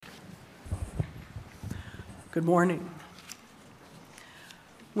Good morning.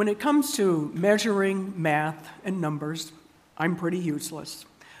 When it comes to measuring math and numbers, I'm pretty useless.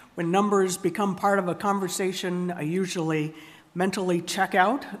 When numbers become part of a conversation, I usually mentally check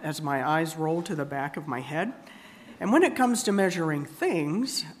out as my eyes roll to the back of my head. And when it comes to measuring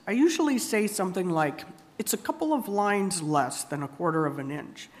things, I usually say something like, it's a couple of lines less than a quarter of an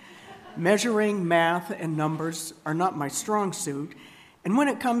inch. Measuring math and numbers are not my strong suit, and when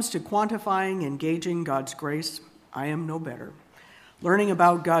it comes to quantifying and gauging God's grace, I am no better. Learning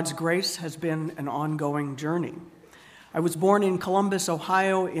about God's grace has been an ongoing journey. I was born in Columbus,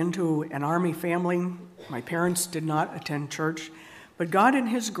 Ohio, into an Army family. My parents did not attend church, but God in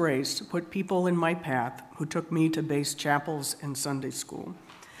His grace put people in my path who took me to base chapels and Sunday school.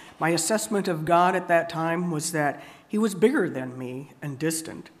 My assessment of God at that time was that He was bigger than me and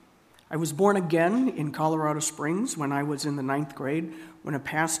distant. I was born again in Colorado Springs when I was in the 9th grade, when a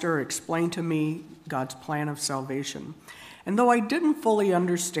pastor explained to me God's plan of salvation. And though I didn't fully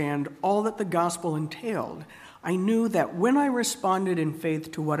understand all that the gospel entailed, I knew that when I responded in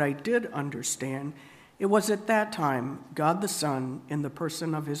faith to what I did understand, it was at that time God the Son, in the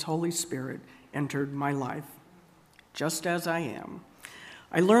person of His Holy Spirit, entered my life, just as I am.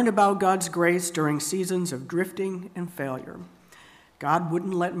 I learned about God's grace during seasons of drifting and failure. God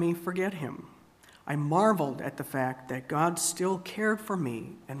wouldn't let me forget Him. I marveled at the fact that God still cared for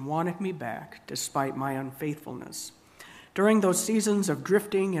me and wanted me back despite my unfaithfulness. During those seasons of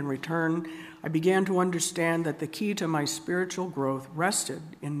drifting and return, I began to understand that the key to my spiritual growth rested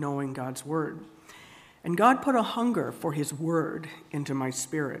in knowing God's Word. And God put a hunger for His Word into my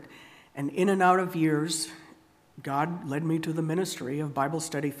spirit. And in and out of years, God led me to the ministry of Bible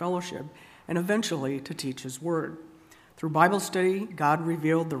Study Fellowship and eventually to teach His Word. Through Bible study, God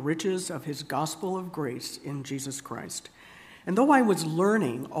revealed the riches of His gospel of grace in Jesus Christ. And though I was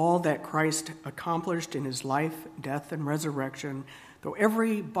learning all that Christ accomplished in His life, death, and resurrection, though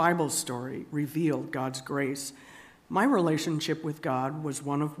every Bible story revealed God's grace, my relationship with God was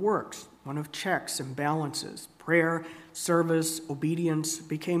one of works, one of checks and balances. Prayer, service, obedience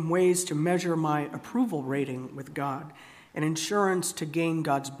became ways to measure my approval rating with God, and insurance to gain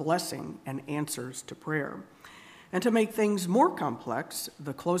God's blessing and answers to prayer. And to make things more complex,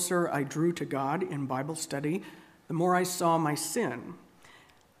 the closer I drew to God in Bible study, the more I saw my sin.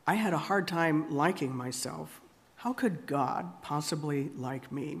 I had a hard time liking myself. How could God possibly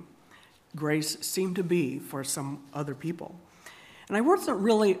like me? Grace seemed to be for some other people. And I wasn't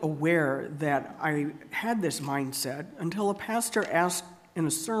really aware that I had this mindset until a pastor asked in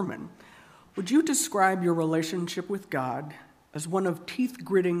a sermon, "Would you describe your relationship with God as one of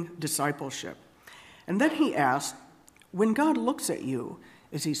teeth-gritting discipleship?" And then he asked, when God looks at you,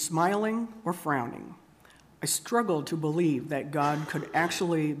 is He smiling or frowning? I struggled to believe that God could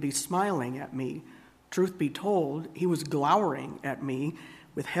actually be smiling at me. Truth be told, He was glowering at me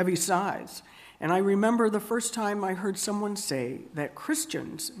with heavy sighs. And I remember the first time I heard someone say that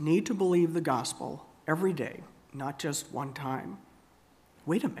Christians need to believe the gospel every day, not just one time.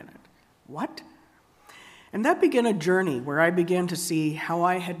 Wait a minute, what? And that began a journey where I began to see how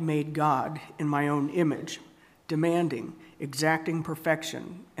I had made God in my own image, demanding, exacting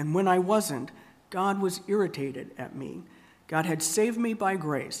perfection. And when I wasn't, God was irritated at me. God had saved me by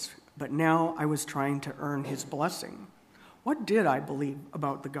grace, but now I was trying to earn His blessing. What did I believe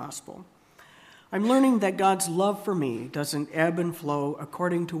about the gospel? I'm learning that God's love for me doesn't ebb and flow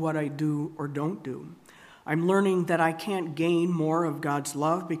according to what I do or don't do. I'm learning that I can't gain more of God's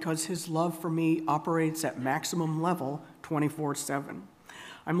love because His love for me operates at maximum level 24/7.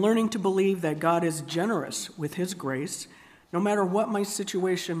 I'm learning to believe that God is generous with His grace, no matter what my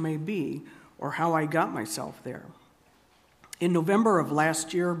situation may be or how I got myself there. In November of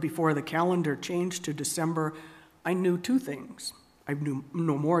last year, before the calendar changed to December, I knew two things. I knew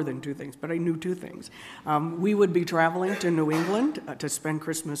no more than two things, but I knew two things. We would be traveling to New England to spend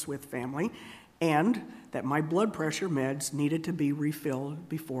Christmas with family, and that my blood pressure meds needed to be refilled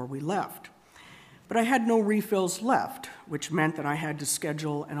before we left. But I had no refills left, which meant that I had to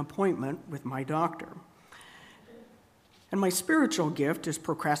schedule an appointment with my doctor. And my spiritual gift is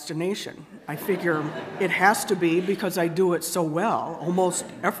procrastination. I figure it has to be because I do it so well, almost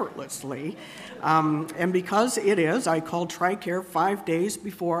effortlessly. And because it is, I called TRICARE 5 days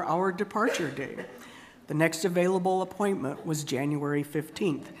before our departure day. The next available appointment was January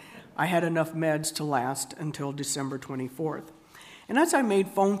 15th. I had enough meds to last until December 24th. And as I made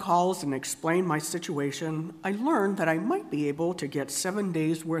phone calls and explained my situation, I learned that I might be able to get 7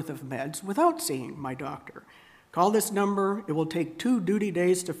 days' worth of meds without seeing my doctor. Call this number. It will take 2 duty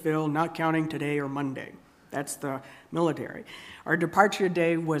days to fill, not counting today or Monday. That's the military. Our departure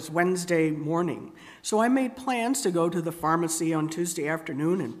day was Wednesday morning, so I made plans to go to the pharmacy on Tuesday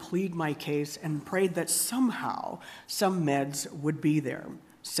afternoon and plead my case and prayed that somehow some meds would be there.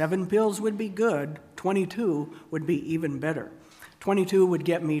 7 pills would be good, 22 would be even better. 22 would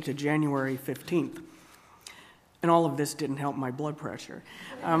get me to January 15th. And all of this didn't help my blood pressure.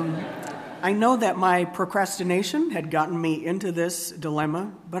 I know that my procrastination had gotten me into this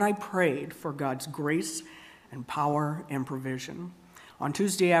dilemma, but I prayed for God's grace and power and provision. On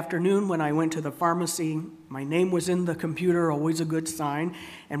Tuesday afternoon, when I went to the pharmacy, my name was in the computer, always a good sign,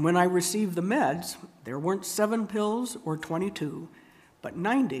 and when I received the meds, there weren't 7 pills or 22, but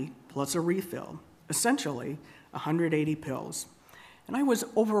 90 plus a refill, essentially 180 pills. And I was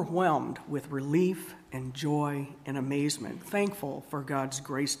overwhelmed with relief and joy and amazement, thankful for God's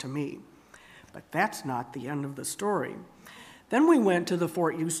grace to me. But that's not the end of the story. Then we went to the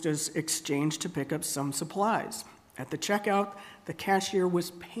Fort Eustis Exchange to pick up some supplies. At the checkout, the cashier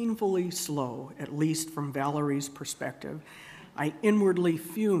was painfully slow, at least from Valerie's perspective. I inwardly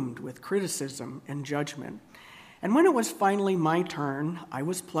fumed with criticism and judgment. And when it was finally my turn, I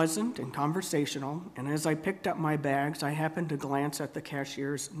was pleasant and conversational, and as I picked up my bags, I happened to glance at the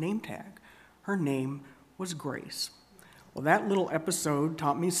cashier's name tag. Her name was Grace. Well, that little episode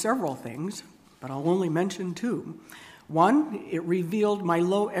taught me several things, but I'll only mention 2. One, it revealed my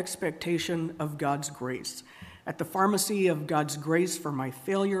low expectation of God's grace. At the pharmacy of God's grace for my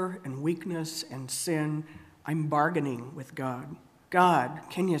failure and weakness and sin, I'm bargaining with God. God,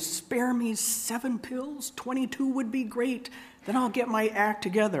 can you spare me 7 pills? 22 would be great. Then I'll get my act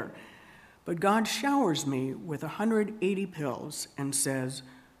together. But God showers me with 180 pills and says,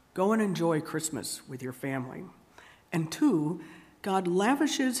 go and enjoy Christmas with your family. And 2, God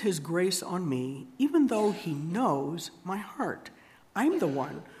lavishes his grace on me, even though he knows my heart. I'm the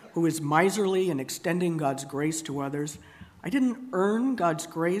one who is miserly in extending God's grace to others. I didn't earn God's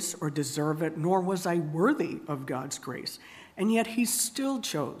grace or deserve it, nor was I worthy of God's grace. And yet he still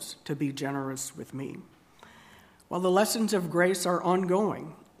chose to be generous with me. Well, the lessons of grace are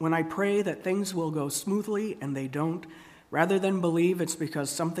ongoing. When I pray that things will go smoothly and they don't, rather than believe it's because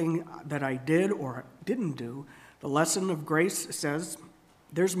something that I did or didn't do, the lesson of grace says,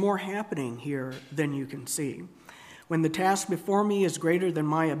 there's more happening here than you can see. When the task before me is greater than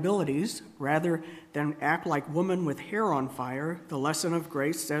my abilities, rather than act like woman with hair on fire, the lesson of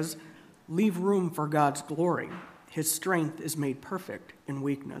grace says, leave room for God's glory. His strength is made perfect in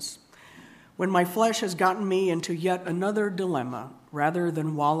weakness. When my flesh has gotten me into yet another dilemma, rather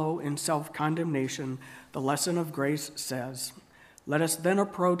than wallow in self-condemnation, the lesson of grace says, let us then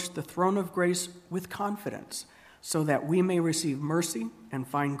approach the throne of grace with confidence, so that we may receive mercy and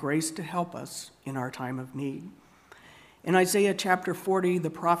find grace to help us in our time of need. In Isaiah chapter 40, the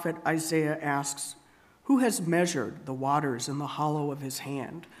prophet Isaiah asks, who has measured the waters in the hollow of his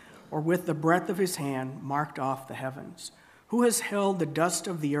hand, or with the breadth of his hand marked off the heavens? Who has held the dust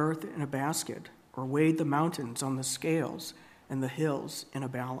of the earth in a basket, or weighed the mountains on the scales and the hills in a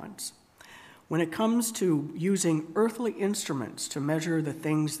balance? When it comes to using earthly instruments to measure the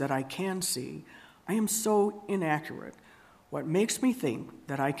things that I can see, I am so inaccurate. What makes me think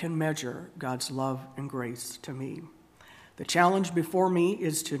that I can measure God's love and grace to me? The challenge before me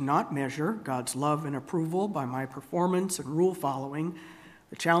is to not measure God's love and approval by my performance and rule following.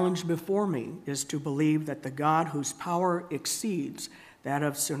 The challenge before me is to believe that the God whose power exceeds that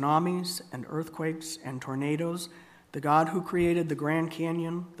of tsunamis and earthquakes and tornadoes, the God who created the Grand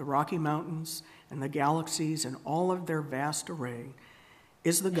Canyon, the Rocky Mountains, and the galaxies in all of their vast array,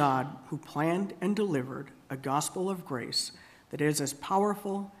 is the God who planned and delivered a gospel of grace that is as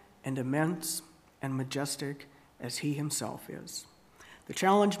powerful and immense and majestic as he himself is. The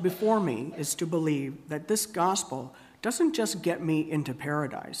challenge before me is to believe that this gospel doesn't just get me into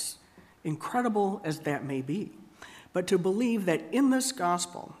paradise, incredible as that may be, but to believe that in this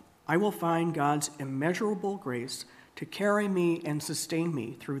gospel, I will find God's immeasurable grace to carry me and sustain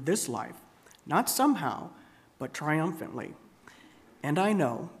me through this life, not somehow, but triumphantly. And I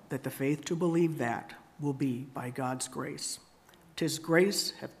know that the faith to believe that will be by God's grace. 'Tis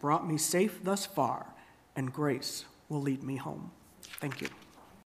grace hath brought me safe thus far, and grace will lead me home. Thank you.